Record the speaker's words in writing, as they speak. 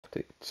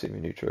See my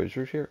new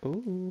trousers here.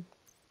 Ooh.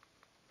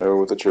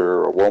 Oh, that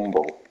you're a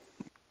Womble.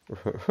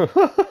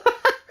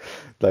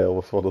 That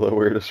was one of the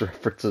weirdest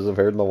references I've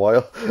heard in a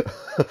while.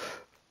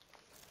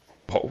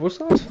 What was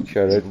that?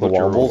 Shout out to the That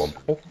you're a Wombles.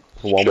 Womble?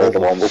 Shout out to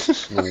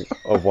Wombles.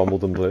 Of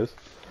Wimbledon Blaze.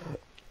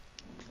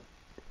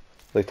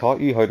 They taught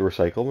you how to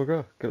recycle,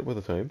 McGrath. Get up with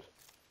the times.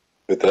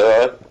 With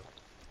that,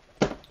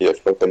 you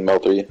fucking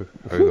melter you.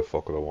 Who the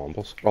fuck are the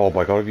Wombles? Oh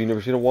my god, have you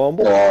never seen a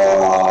Womble?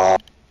 I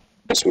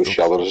was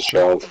shallow as a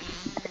child.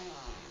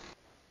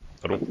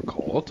 I don't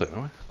recall it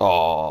anyway.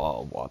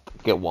 Oh, what?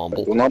 Get Do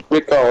Womble. not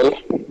recall.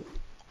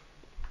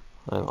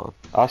 Hang on.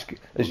 Ask.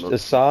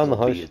 Is Sa in the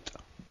house?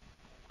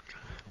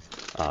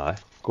 Aye.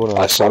 Go and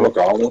I ask saw her.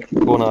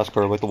 McGrath. Go and ask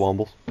her about the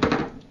Wombles.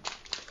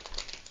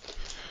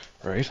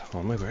 Right,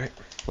 on my way.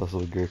 That's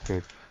a great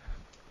cake.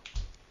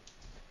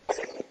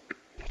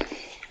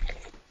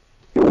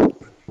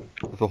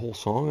 The whole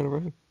song and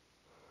everything.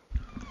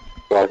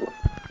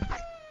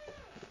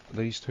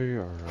 These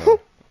two are.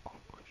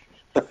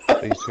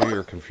 These two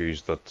are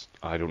confused that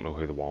I don't know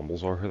who the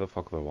Wombles are. Who the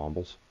fuck are the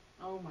Wombles?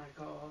 Oh my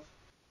god.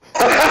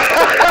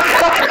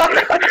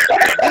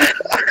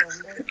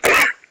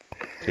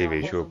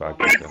 TV show back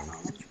then.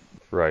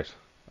 Right.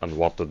 And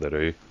what did they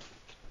do?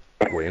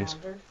 Wayne's.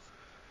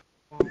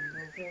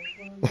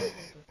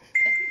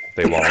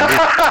 They wombled.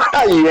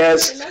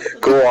 Yes!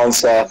 Go on,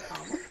 sir.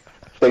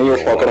 Sing your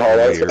fucking heart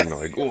out.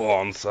 Now. Go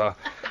on, sir.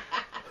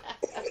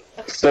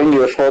 Sing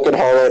your fucking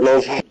heart out,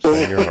 love.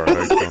 Sing your heart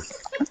out, son.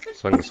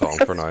 Sing the song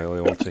for Niall.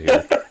 He wants to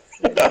hear.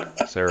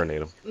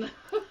 Serenade him.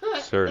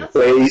 Serenade.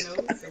 Please.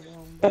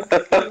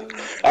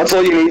 That's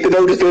all you need to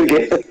know, just do it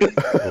again.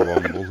 The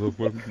Wombles of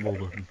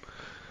Wimbledon.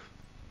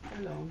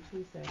 Hold on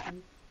 2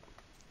 seconds.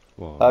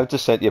 Wow. I've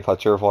just sent you a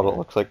picture of what it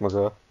looks like,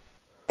 McGrath.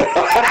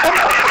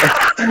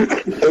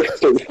 They're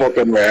so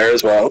fucking rare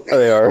as well.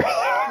 They are.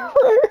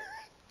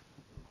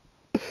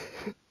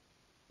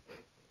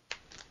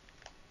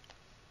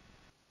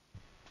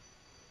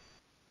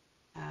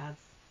 Ads.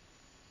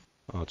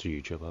 Oh, it's a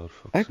YouTube ad.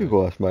 I could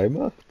go ask my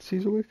ma.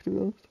 She's awake, to be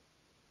honest.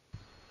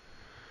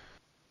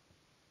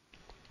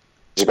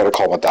 You better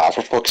call my dad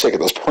for fuck's sake at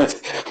this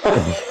point.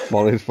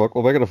 Money as fuck.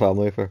 We'll make it a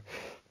family affair.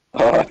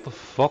 What the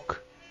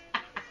fuck?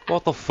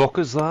 What the fuck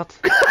is that?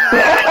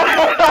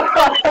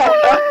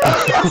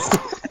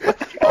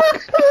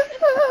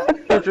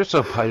 They're just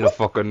a pile of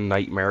fucking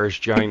nightmarish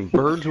giant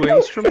birds with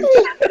instruments.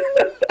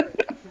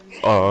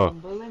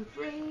 Wimbledon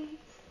free.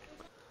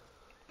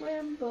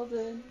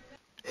 Wimbledon.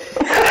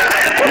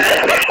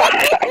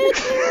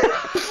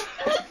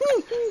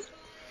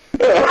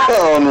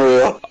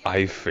 Unreal.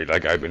 I feel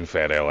like I've been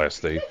fed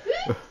LSD.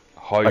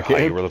 How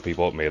Okay. high were the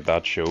people that made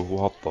that show?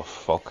 What the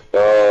fuck?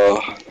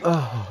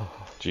 Oh.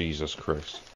 Jesus Christ.